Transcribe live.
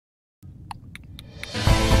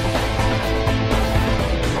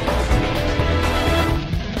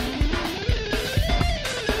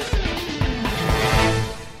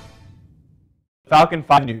Falcon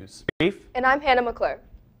 5 News. And I'm Hannah McClure.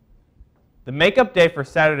 The makeup day for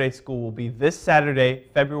Saturday school will be this Saturday,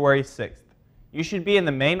 February 6th. You should be in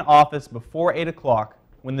the main office before 8 o'clock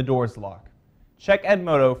when the doors lock. Check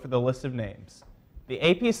Edmodo for the list of names. The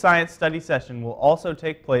AP Science Study Session will also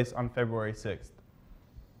take place on February 6th.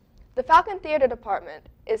 The Falcon Theater Department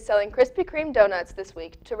is selling Krispy Kreme donuts this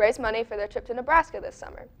week to raise money for their trip to Nebraska this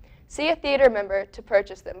summer. See a theater member to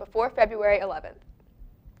purchase them before February 11th.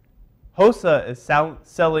 HOSA is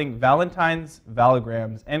selling Valentine's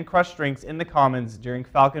Valograms and crushed drinks in the Commons during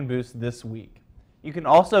Falcon Boost this week. You can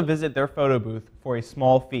also visit their photo booth for a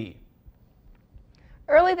small fee.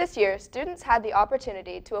 Early this year, students had the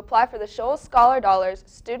opportunity to apply for the Shoals Scholar Dollar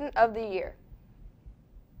Student of the Year.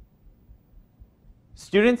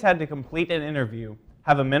 Students had to complete an interview,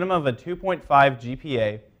 have a minimum of a 2.5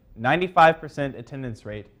 GPA, 95% attendance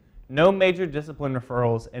rate, no major discipline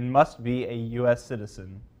referrals, and must be a U.S.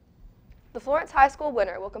 citizen. The Florence High School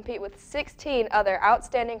winner will compete with 16 other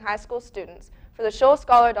outstanding high school students for the Shoals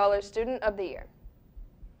Scholar Dollar Student of the Year.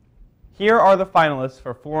 Here are the finalists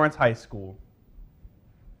for Florence High School.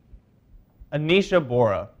 Anisha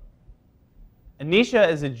Bora. Anisha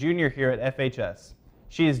is a junior here at FHS.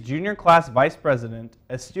 She is junior class vice president,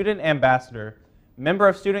 a student ambassador, member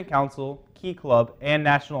of student council, Key Club, and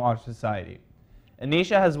National Honor Society.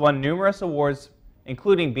 Anisha has won numerous awards,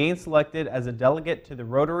 including being selected as a delegate to the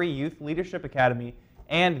Rotary Youth Leadership Academy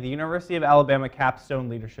and the University of Alabama Capstone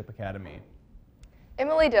Leadership Academy.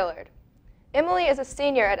 Emily Dillard. Emily is a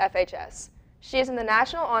senior at FHS. She is in the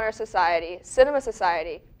National Honor Society, Cinema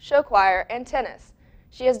Society, show choir, and tennis.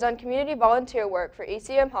 She has done community volunteer work for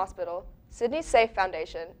ECM Hospital, Sydney Safe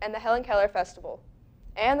Foundation, and the Helen Keller Festival,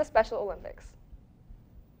 and the Special Olympics.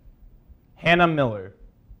 Hannah Miller.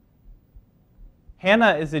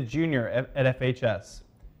 Hannah is a junior at FHS.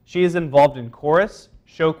 She is involved in chorus,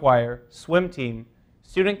 show choir, swim team,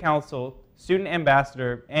 student council, student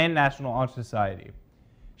ambassador, and National Honor Society.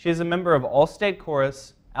 She is a member of All-State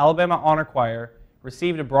Chorus, Alabama Honor Choir,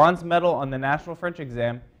 received a bronze medal on the National French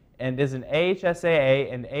Exam, and is an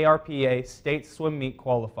AHSAA and ARPA state swim meet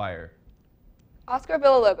qualifier. Oscar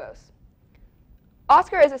Villalobos.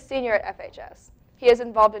 Oscar is a senior at FHS. He is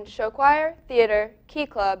involved in show choir, theater, Key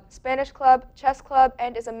Club, Spanish Club, Chess Club,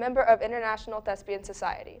 and is a member of International Thespian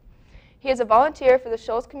Society. He is a volunteer for the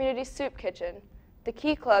Shoals Community Soup Kitchen, the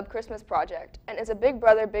Key Club Christmas Project, and is a Big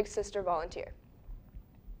Brother, Big Sister volunteer.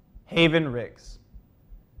 Haven Riggs.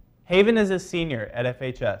 Haven is a senior at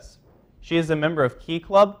FHS. She is a member of Key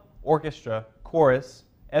Club, Orchestra, Chorus,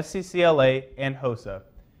 FCCLA, and HOSA.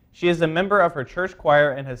 She is a member of her church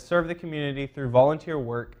choir and has served the community through volunteer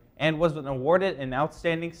work and was awarded an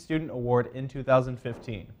Outstanding Student Award in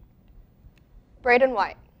 2015. Braden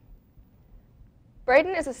White.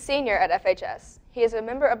 Braden is a senior at FHS. He is a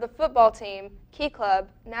member of the football team, Key Club,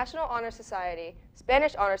 National Honor Society,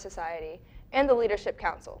 Spanish Honor Society, and the Leadership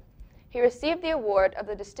Council. He received the award of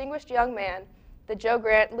the Distinguished Young Man, the Joe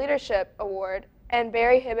Grant Leadership Award, and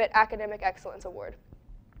Barry Hibbett Academic Excellence Award.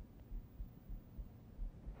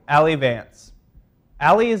 Allie Vance.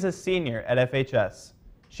 Allie is a senior at FHS.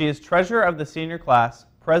 She is treasurer of the senior class,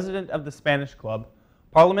 president of the Spanish Club,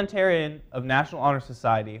 parliamentarian of National Honor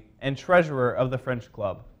Society, and treasurer of the French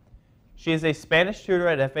Club. She is a Spanish tutor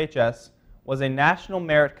at FHS, was a National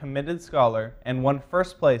Merit Commended Scholar, and won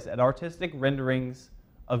first place at Artistic Renderings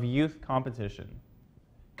of Youth competition.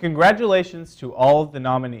 Congratulations to all of the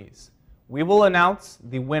nominees. We will announce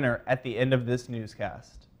the winner at the end of this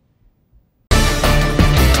newscast.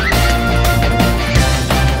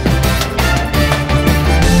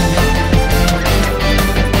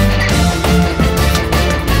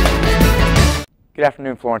 Good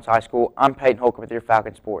afternoon, Florence High School. I'm Peyton Holcomb with your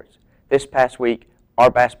Falcon Sports. This past week,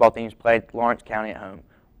 our basketball teams played Lawrence County at home.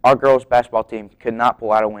 Our girls' basketball team could not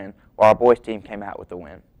pull out a win, while our boys' team came out with a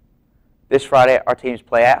win. This Friday, our teams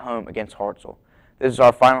play at home against Hartselle. This is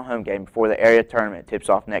our final home game before the area tournament tips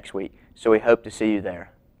off next week, so we hope to see you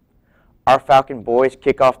there. Our Falcon boys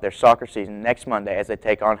kick off their soccer season next Monday as they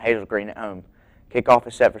take on Hazel Green at home. Kickoff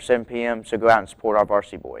is set for 7 p.m., so go out and support our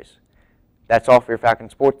varsity boys. That's all for your Falcon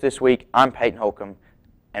Sports this week. I'm Peyton Holcomb,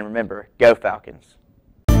 and remember, go Falcons!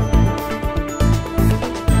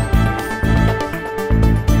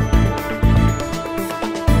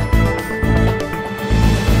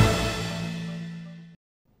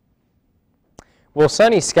 Well,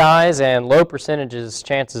 sunny skies and low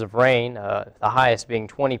chances of rain, the highest being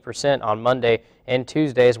 20% on Monday and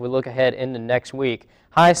Tuesday as we look ahead into next week.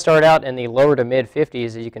 Highs start out in the lower to mid 50s,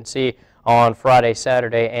 as you can see on Friday,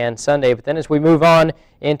 Saturday, and Sunday. But then as we move on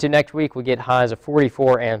into next week, we get highs of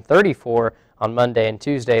 44 and 34 on Monday and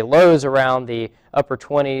Tuesday. Lows around the upper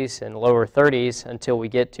 20s and lower 30s until we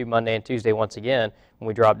get to Monday and Tuesday once again when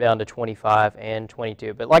we drop down to 25 and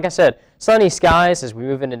 22. But like I said, sunny skies as we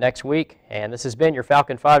move into next week. And this has been your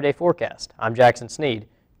Falcon 5-day forecast. I'm Jackson Sneed.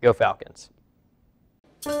 Go Falcons.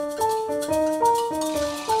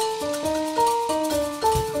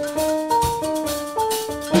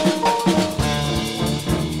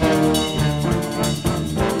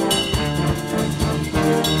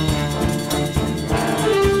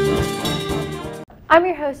 I'm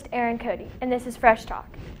your host, Erin Cody, and this is Fresh Talk.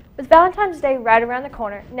 With Valentine's Day right around the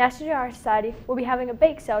corner, National Honor Society will be having a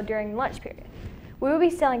bake sale during the lunch period. We will be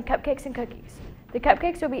selling cupcakes and cookies. The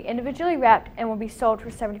cupcakes will be individually wrapped and will be sold for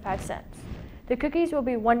 75 cents. The cookies will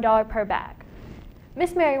be $1 per bag.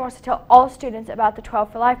 Miss Mary wants to tell all students about the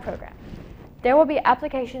 12 for Life program. They will be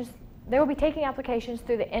taking applications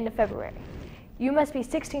through the end of February. You must be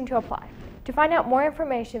 16 to apply. To find out more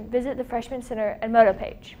information, visit the Freshman Center and Moto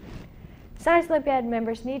page. Science Olympiad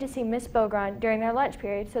members need to see Miss Bogron during their lunch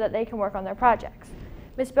period so that they can work on their projects.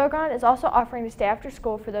 Miss Bogron is also offering to stay after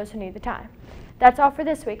school for those who need the time. That's all for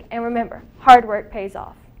this week, and remember, hard work pays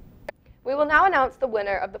off. We will now announce the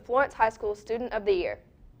winner of the Florence High School Student of the Year.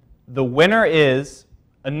 The winner is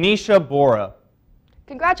Anisha Bora.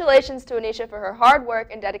 Congratulations to Anisha for her hard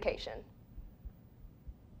work and dedication.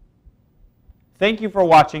 Thank you for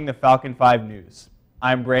watching the Falcon 5 News.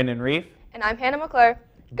 I'm Brandon Reef. And I'm Hannah McClure.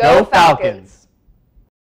 Go Falcons!